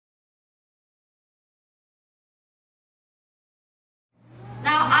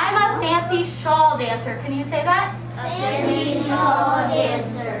fancy shawl dancer. Can you say that? A fancy shawl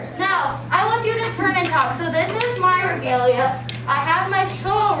dancer. Now, I want you to turn and talk. So this is my regalia. I have my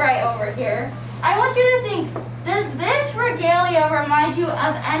shawl right over here. I want you to think, does this regalia remind you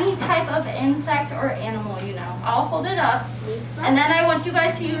of any type of insect or animal you know? I'll hold it up. And then I want you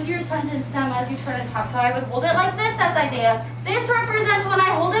guys to use your sentence stem as you turn and talk. So I would hold it like this as I dance. This represents when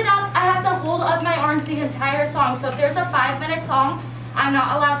I hold it up, I have to hold up my arms the entire song. So if there's a 5-minute song, I'm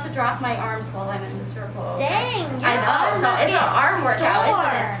not allowed to drop my arms while I'm in the circle. Dang, I know, so it's an arm workout,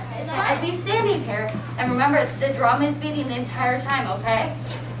 isn't it? I'd be standing here. And remember, the drum is beating the entire time, okay?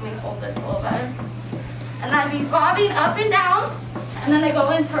 Let me hold this a little better. And I'd be bobbing up and down, and then I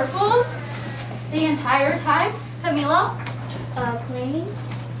go in circles the entire time. Camilo? Cleaning.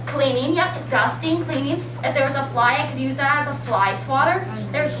 Cleaning, yep, dusting, cleaning. If there was a fly, I could use that as a fly swatter.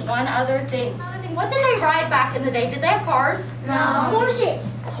 There's one other thing. What did they ride back in the day? Did they have cars? No.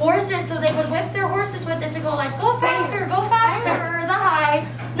 Horses. Horses, so they would whip their horses with it to go like, go faster, or the high.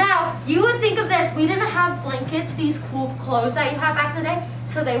 Now, you would think of this, we didn't have blankets, these cool clothes that you had back in the day,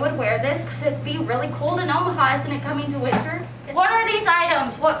 so they would wear this because it'd be really cold in Omaha, isn't it, coming to winter? What are these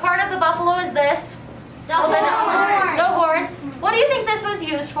items? What part of the buffalo is this? The horns. The horns. What do you think this was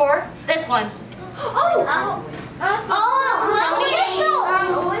used for? This one.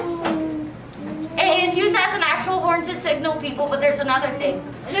 It is used as an actual horn to signal people, but there's another thing.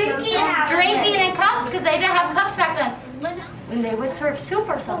 Drinking in cups, because they didn't have cups back then. When they would serve soup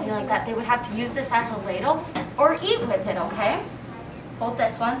or something like that, they would have to use this as a ladle or eat with it, okay? Hold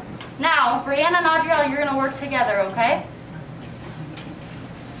this one. Now, Brianna and Adrielle, you're going to work together, okay?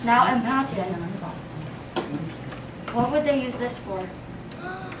 Now imagine, what would they use this for?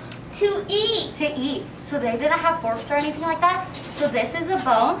 To eat. To eat. So they didn't have forks or anything like that. So this is a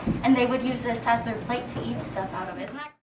bone, and they would use this as their plate to eat stuff out of, isn't that?